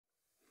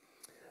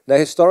Now,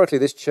 historically,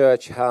 this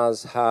church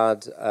has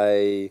had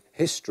a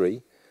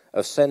history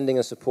of sending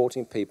and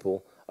supporting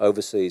people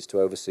overseas to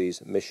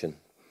overseas mission.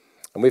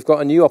 And we've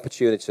got a new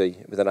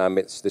opportunity within our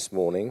midst this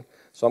morning,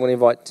 so I'm going to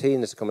invite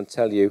Tina to come and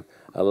tell you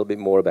a little bit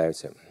more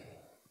about it.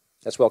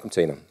 Let's welcome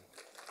Tina.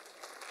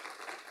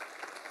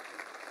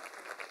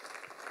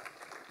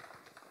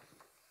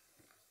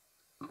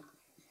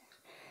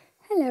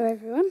 Hello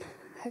everyone,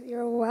 hope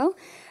you're all well.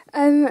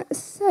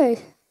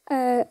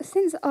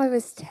 Since I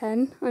was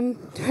 10, I'm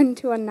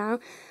 21 now,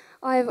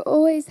 I've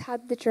always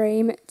had the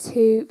dream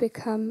to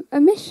become a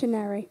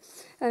missionary.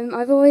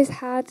 I've always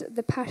had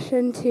the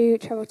passion to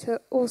travel to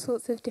all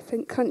sorts of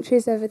different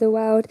countries over the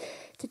world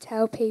to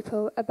tell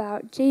people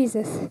about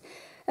Jesus.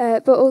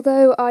 But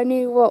although I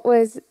knew what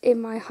was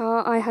in my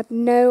heart, I had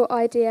no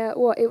idea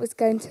what it was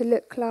going to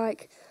look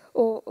like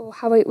or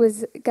how it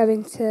was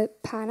going to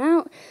pan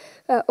out.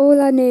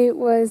 All I knew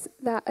was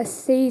that a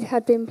seed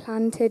had been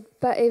planted,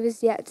 but it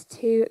was yet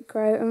to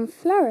grow and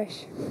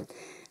flourish.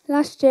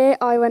 Last year,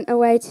 I went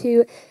away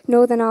to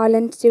Northern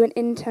Ireland to do an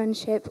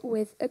internship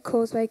with a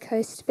Causeway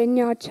Coast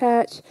Vineyard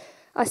Church.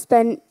 I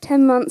spent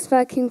 10 months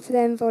working for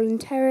them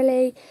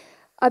voluntarily.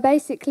 I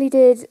basically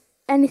did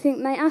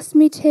anything they asked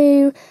me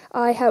to.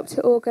 I helped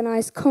to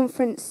organise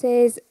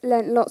conferences,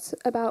 learnt lots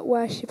about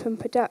worship and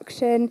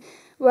production,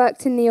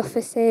 worked in the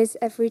offices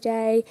every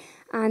day,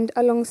 and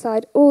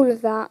alongside all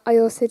of that, I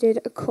also did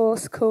a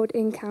course called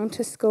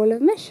Encounter School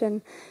of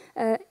Mission.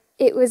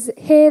 It was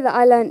here that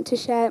I learnt to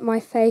share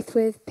my faith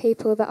with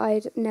people that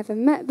I'd never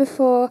met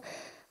before.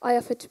 I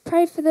offered to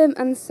pray for them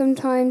and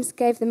sometimes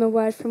gave them a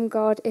word from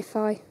God if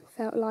I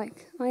felt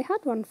like I had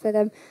one for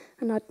them,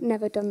 and I'd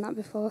never done that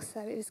before,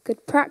 so it was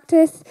good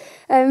practice.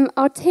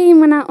 Our team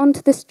went out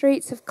onto the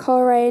streets of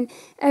Coleraine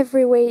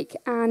every week,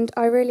 and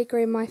I really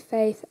grew my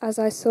faith as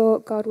I saw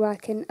God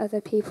work in other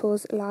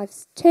people's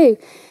lives too.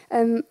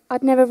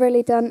 I'd never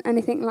really done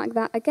anything like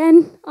that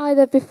again,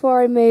 either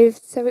before I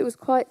moved, so it was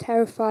quite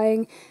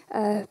terrifying,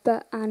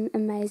 but an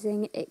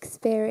amazing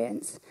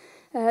experience.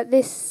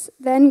 This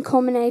then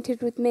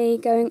culminated with me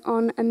going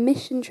on a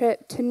mission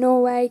trip to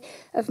Norway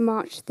of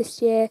March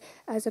this year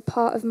as a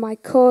part of my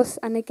course,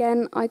 and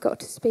again I got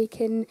to speak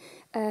in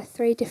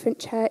 3 different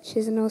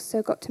churches and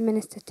also got to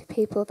minister to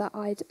people that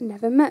I'd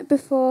never met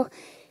before.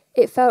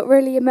 It felt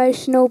really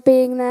emotional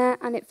being there,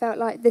 and it felt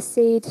like the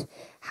seed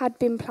had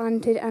been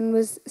planted and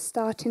was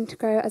starting to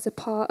grow as a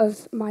part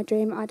of my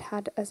dream I'd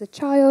had as a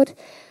child,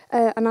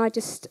 and I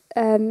just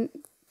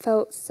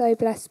felt so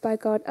blessed by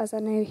God as I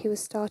knew he was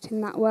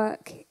starting that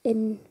work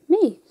in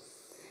me.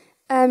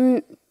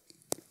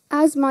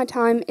 As my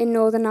time in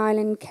Northern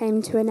Ireland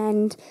came to an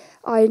end,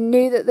 I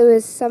knew that there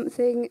was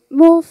something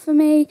more for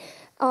me.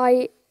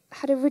 I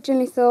had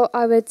originally thought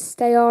I would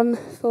stay on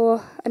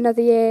for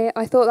another year.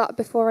 I thought that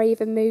before I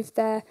even moved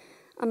there,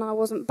 and I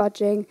wasn't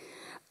budging.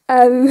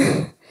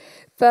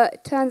 But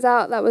it turns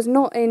out that was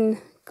not in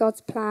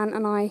God's plan,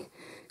 and I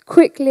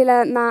quickly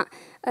learnt that.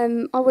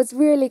 I was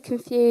really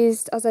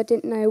confused as I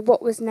didn't know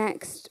what was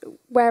next,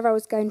 where I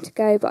was going to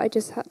go, but I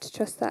just had to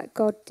trust that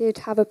God did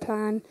have a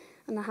plan,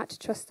 and I had to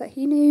trust that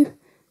he knew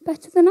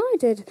better than I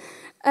did.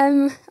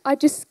 I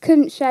just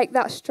couldn't shake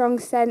that strong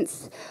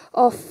sense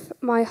off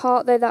my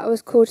heart, though, that I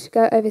was called to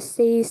go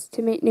overseas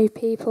to meet new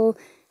people,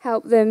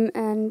 help them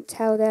and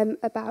tell them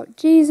about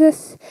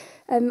Jesus.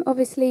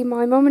 Obviously,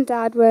 my mum and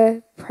dad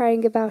were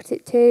praying about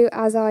it too,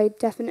 as I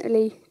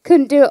definitely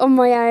couldn't do it on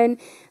my own.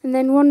 And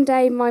then one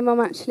day, my mum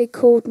actually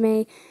called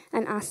me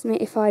and asked me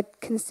if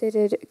I'd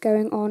considered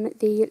going on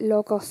the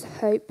Logos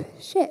Hope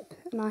ship.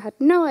 And I had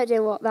no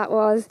idea what that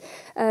was,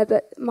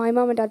 but my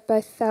mum and dad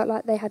both felt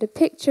like they had a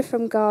picture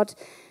from God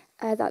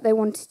that they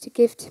wanted to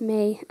give to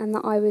me, and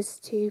that I was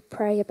to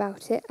pray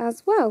about it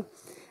as well.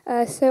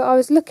 So I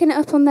was looking it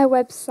up on their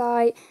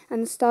website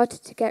and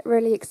started to get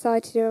really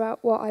excited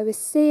about what I was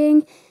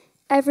seeing.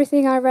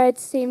 Everything I read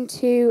seemed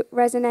to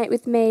resonate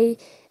with me.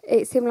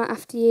 It seemed like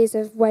after years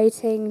of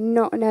waiting,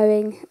 not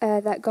knowing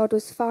that God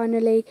was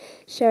finally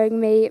showing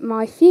me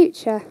my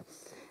future.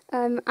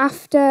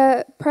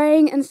 After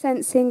praying and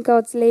sensing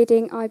God's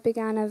leading, I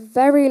began a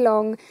very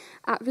long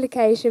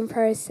application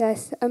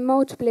process and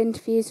multiple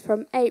interviews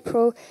from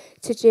April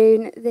to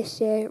June this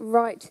year,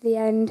 right to the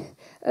end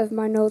of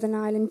my Northern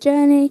Ireland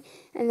journey.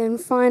 And then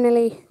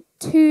finally,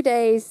 2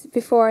 days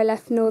before I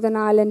left Northern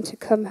Ireland to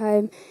come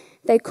home,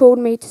 they called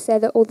me to say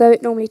that although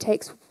it normally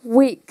takes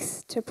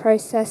weeks to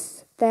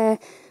process their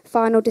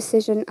final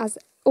decision, as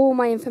all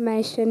my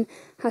information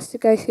has to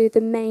go through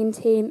the main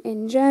team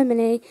in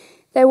Germany,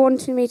 they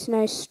wanted me to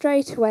know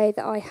straight away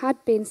that I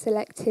had been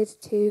selected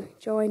to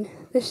join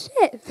the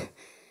ship.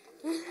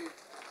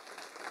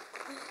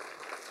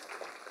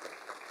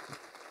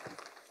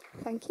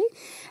 Thank you.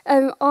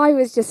 I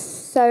was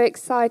just so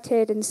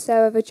excited and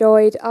so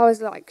overjoyed. I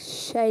was like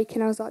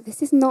shaking. I was like,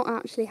 this is not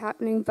actually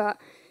happening, but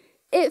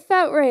it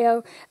felt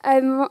real.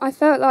 I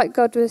felt like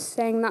God was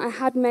saying that I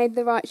had made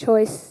the right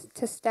choice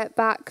to step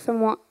back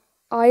from what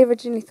I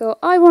originally thought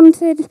I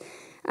wanted,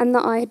 and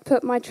that I had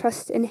put my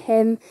trust in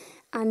him,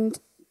 and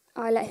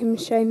I let him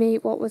show me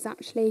what was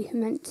actually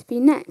meant to be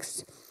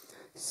next.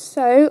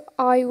 So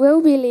I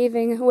will be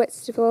leaving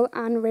Whitstable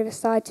and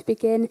Riverside to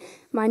begin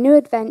my new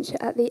adventure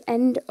at the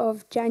end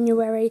of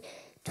January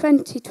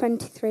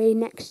 2023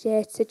 next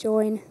year to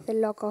join the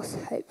Logos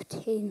Hope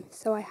team.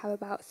 So I have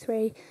about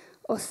 3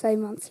 or so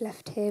months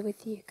left here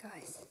with you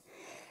guys.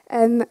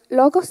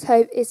 Logos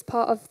Hope is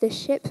part of the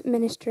ship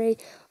ministry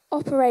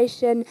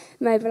Operation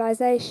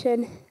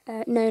Mobilisation,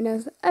 known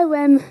as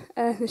OM,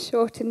 the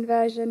shortened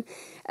version.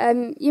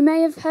 You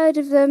may have heard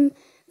of them,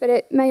 but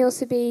it may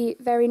also be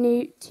very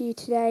new to you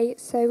today.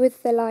 So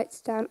with the lights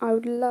down, I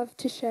would love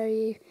to show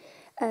you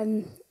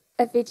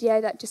a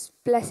video that just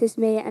blesses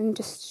me and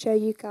just show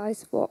you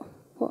guys what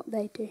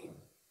they do.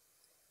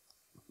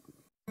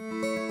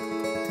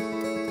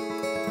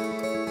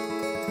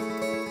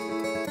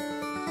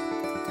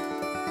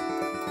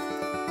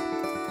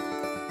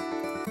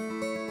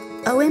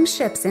 OM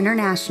Ships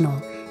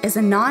International is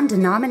a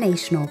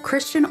non-denominational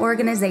Christian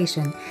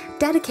organization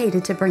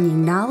dedicated to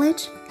bringing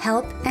knowledge,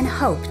 help, and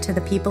hope to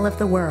the people of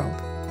the world.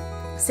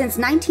 Since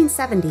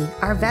 1970,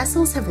 our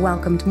vessels have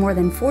welcomed more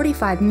than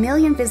 45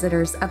 million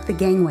visitors up the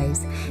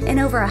gangways in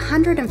over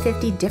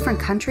 150 different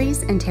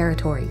countries and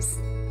territories.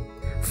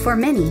 For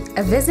many,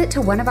 a visit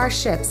to one of our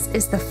ships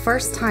is the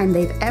first time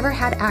they've ever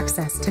had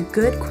access to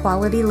good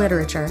quality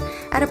literature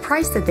at a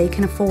price that they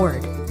can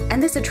afford.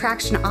 And this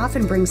attraction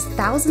often brings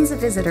thousands of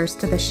visitors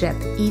to the ship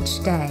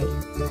each day.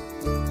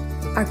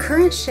 Our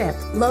current ship,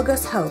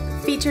 Logos Hope,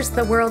 features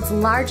the world's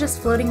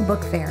largest floating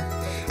book fair,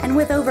 and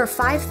with over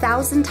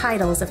 5,000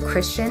 titles of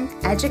Christian,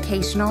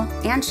 educational,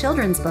 and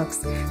children's books,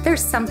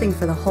 there's something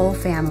for the whole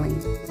family.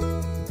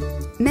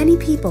 Many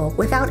people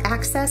without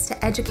access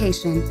to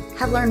education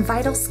have learned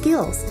vital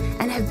skills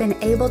and have been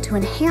able to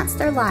enhance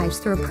their lives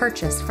through a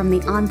purchase from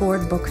the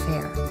onboard book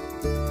fair.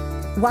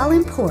 While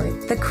in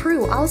port, the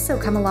crew also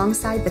come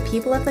alongside the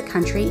people of the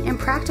country in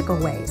practical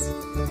ways,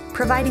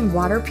 providing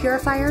water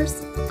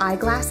purifiers,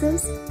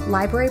 eyeglasses,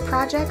 library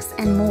projects,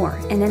 and more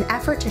in an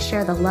effort to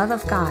share the love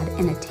of God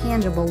in a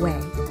tangible way.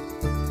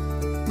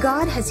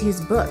 God has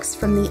used books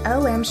from the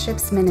OM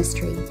Ships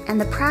ministry and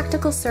the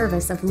practical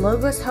service of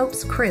Logos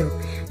Hope's crew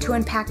to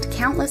impact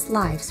countless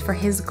lives for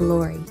His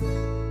glory.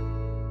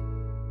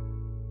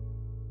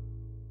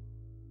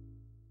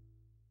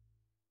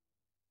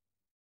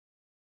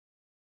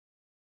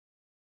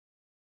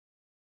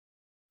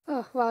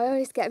 Oh, well, I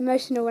always get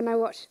emotional when I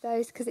watch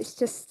those because it's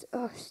just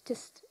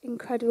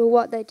incredible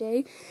what they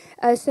do.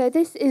 So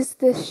this is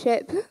the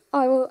ship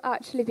I will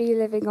actually be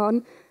living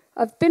on.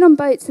 I've been on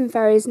boats and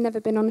ferries,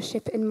 never been on a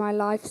ship in my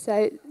life,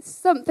 so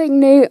something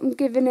new, I'm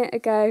giving it a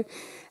go.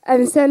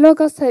 So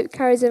Logos Hope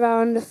carries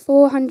around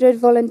 400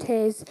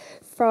 volunteers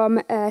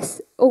from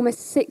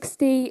almost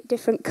 60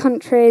 different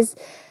countries,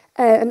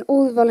 and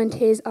all the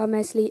volunteers are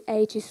mostly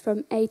ages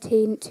from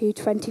 18 to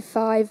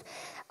 25.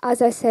 As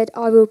I said,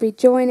 I will be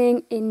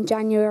joining in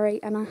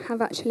January, and I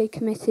have actually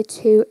committed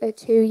to a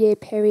 2-year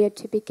period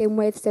to begin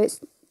with, so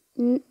it's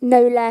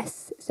no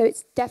less, so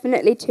it's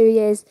definitely 2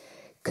 years,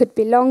 could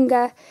be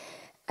longer.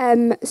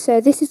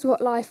 So this is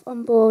what life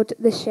on board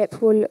the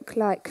ship will look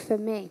like for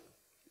me.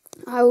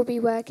 I will be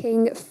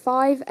working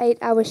 5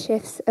 8-hour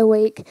shifts a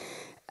week,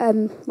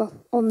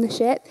 on the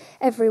ship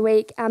every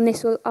week, and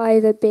this will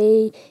either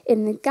be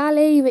in the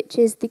galley, which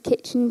is the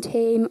kitchen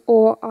team,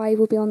 or I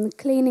will be on the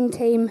cleaning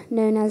team,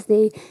 known as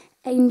the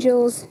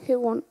angels. Who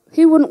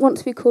wouldn't want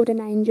to be called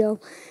an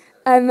angel?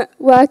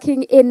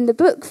 Working in the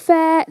book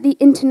fair, the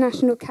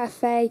international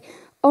cafe,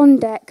 on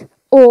deck,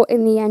 or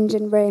in the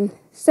engine room.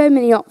 So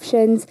many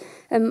options.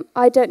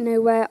 I don't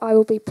know where I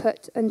will be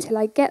put until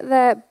I get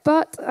there,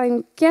 but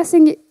I'm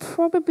guessing it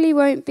probably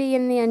won't be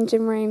in the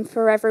engine room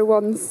for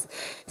everyone's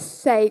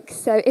sake.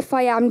 So if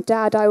I am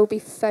Dad, I will be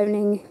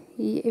phoning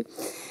you.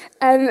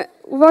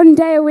 1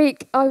 day a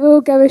week, I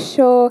will go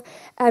ashore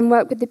and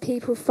work with the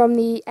people from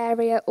the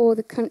area or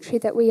the country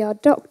that we are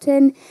docked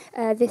in.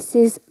 This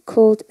is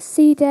called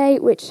Sea Day,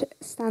 which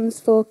stands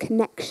for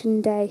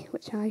Connection Day,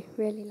 which I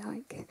really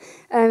like.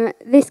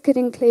 This could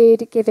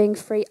include giving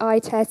free eye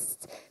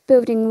tests,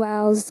 building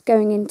wells,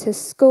 going into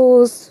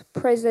schools,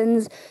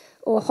 prisons,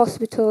 or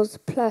hospitals,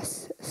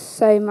 plus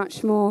so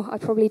much more. I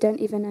probably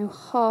don't even know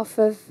half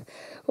of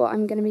what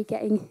I'm going to be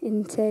getting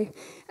into.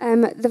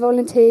 The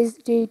volunteers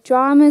do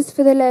dramas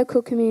for the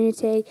local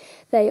community.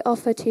 They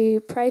offer to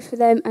pray for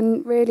them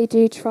and really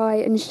do try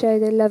and show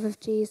the love of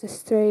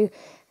Jesus through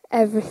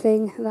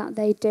everything that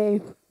they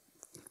do.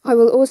 I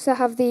will also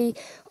have the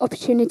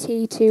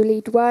opportunity to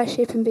lead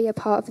worship and be a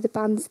part of the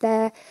bands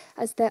there,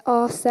 as there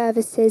are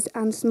services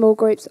and small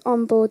groups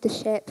on board the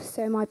ship,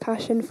 so my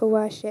passion for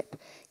worship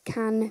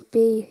can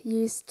be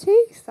used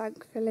too,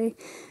 thankfully.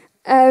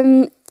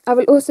 I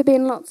will also be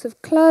in lots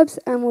of clubs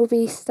and will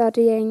be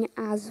studying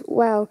as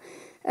well.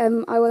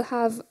 I will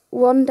have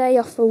 1 day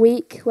off a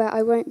week where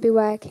I won't be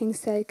working,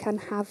 so can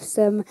have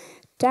some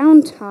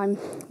downtime,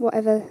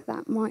 whatever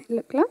that might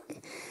look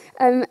like.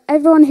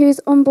 Everyone who's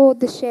on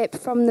board the ship,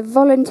 from the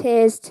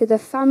volunteers to the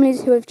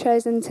families who have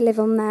chosen to live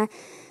on there,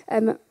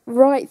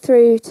 right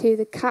through to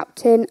the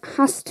captain,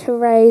 has to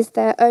raise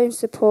their own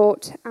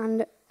support,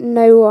 and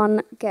no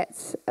one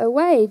gets a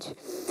wage.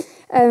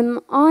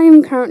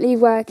 I'm currently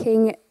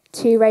working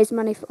to raise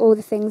money for all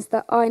the things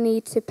that I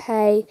need to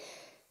pay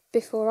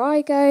before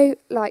I go,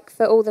 like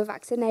for all the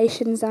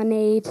vaccinations I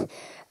need,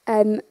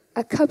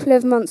 a couple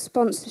of months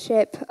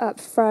sponsorship up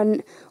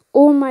front,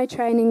 all my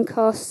training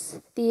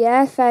costs, the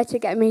airfare to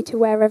get me to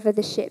wherever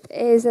the ship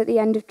is at the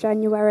end of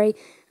January,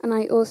 and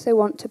I also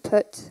want to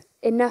put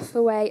enough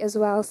away as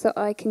well so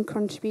I can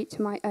contribute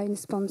to my own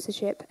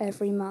sponsorship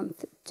every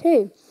month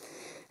too.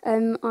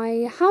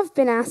 I have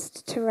been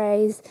asked to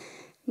raise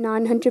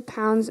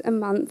 £900 a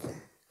month,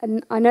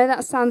 and I know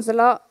that sounds a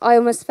lot. I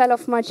almost fell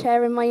off my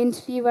chair in my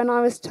interview when I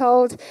was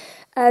told.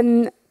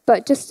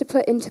 But just to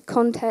put into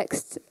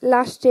context,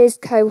 last year's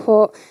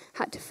cohort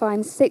had to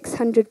find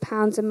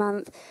 £600 a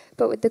month,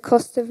 but with the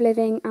cost of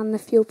living and the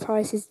fuel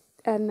prices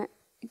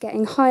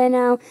getting higher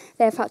now,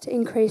 they've had to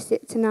increase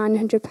it to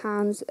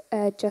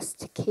 £900 just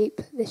to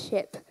keep the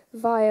ship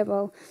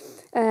viable.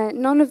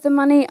 None of the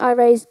money I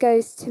raise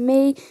goes to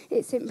me.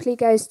 It simply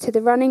goes to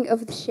the running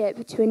of the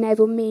ship to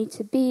enable me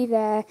to be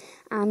there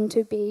and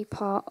to be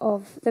part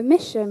of the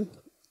mission.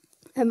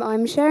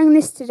 I'm sharing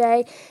this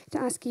today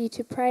to ask you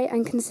to pray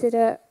and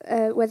consider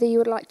whether you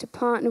would like to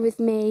partner with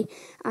me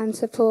and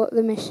support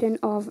the mission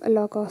of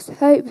Logos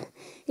Hope.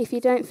 If you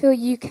don't feel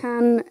you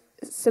can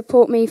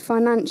support me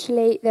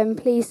financially, then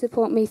please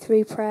support me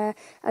through prayer,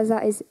 as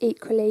that is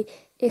equally,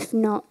 if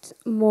not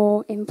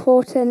more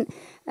important.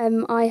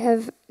 I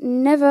have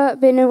never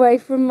been away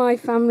from my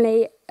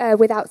family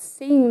without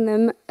seeing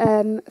them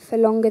for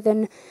longer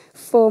than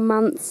 4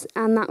 months,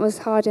 and that was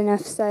hard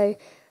enough. So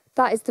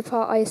that is the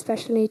part I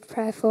especially need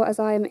prayer for, as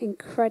I am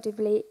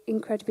incredibly,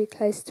 incredibly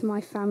close to my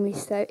family.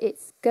 So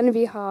it's going to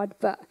be hard,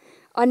 but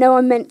I know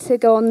I'm meant to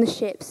go on the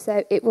ship,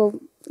 so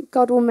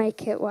God will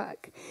make it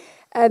work.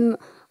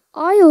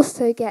 I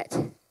also get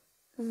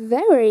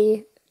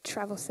very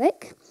travel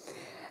sick.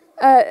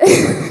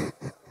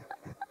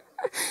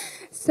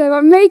 So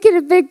I'm making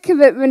a big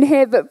commitment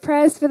here, but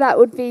prayers for that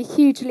would be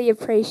hugely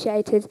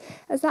appreciated,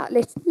 as that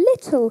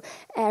little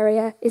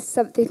area is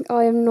something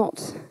I am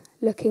not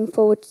looking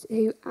forward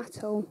to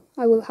at all.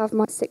 I will have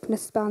my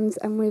sickness bands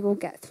and we will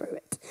get through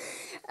it.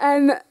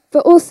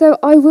 But also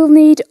I will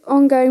need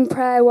ongoing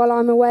prayer while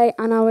I'm away,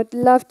 and I would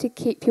love to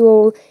keep you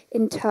all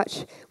in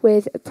touch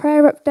with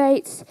prayer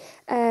updates.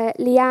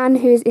 Leanne,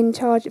 who is in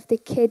charge of the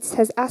kids,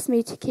 has asked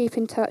me to keep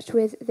in touch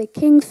with the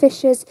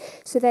Kingfishers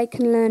so they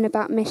can learn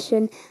about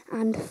mission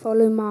and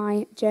follow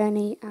my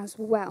journey as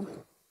well.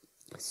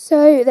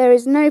 So there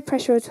is no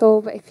pressure at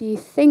all, but if you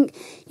think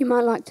you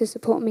might like to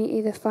support me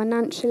either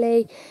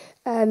financially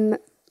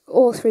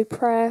or through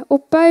prayer, or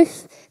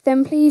both,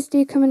 then please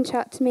do come and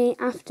chat to me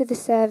after the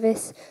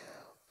service.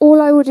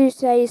 All I will do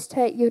today is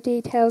take your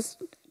details.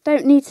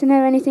 Don't need to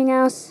know anything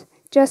else,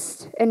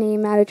 just an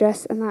email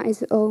address, and that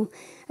is all.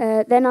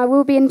 Then I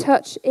will be in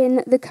touch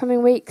in the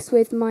coming weeks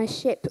with my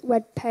ship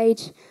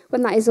webpage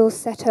when that is all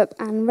set up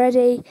and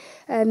ready.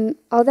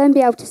 I'll then be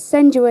able to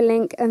send you a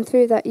link, and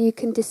through that you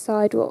can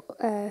decide what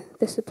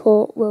the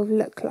support will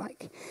look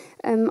like.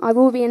 I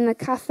will be in the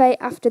cafe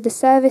after the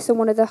service on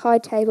one of the high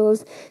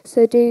tables,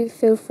 so do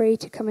feel free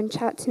to come and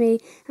chat to me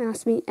and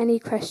ask me any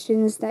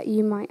questions that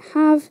you might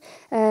have.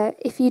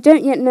 If you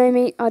don't yet know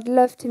me, I'd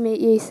love to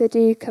meet you, so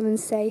do come and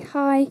say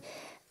hi.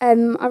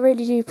 I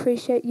really do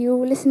appreciate you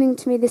all listening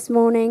to me this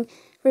morning.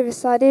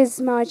 Riverside is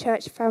my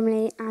church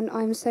family, and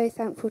I'm so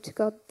thankful to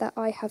God that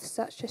I have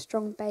such a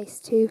strong base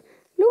to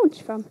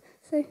launch from.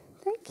 So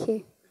thank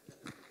you.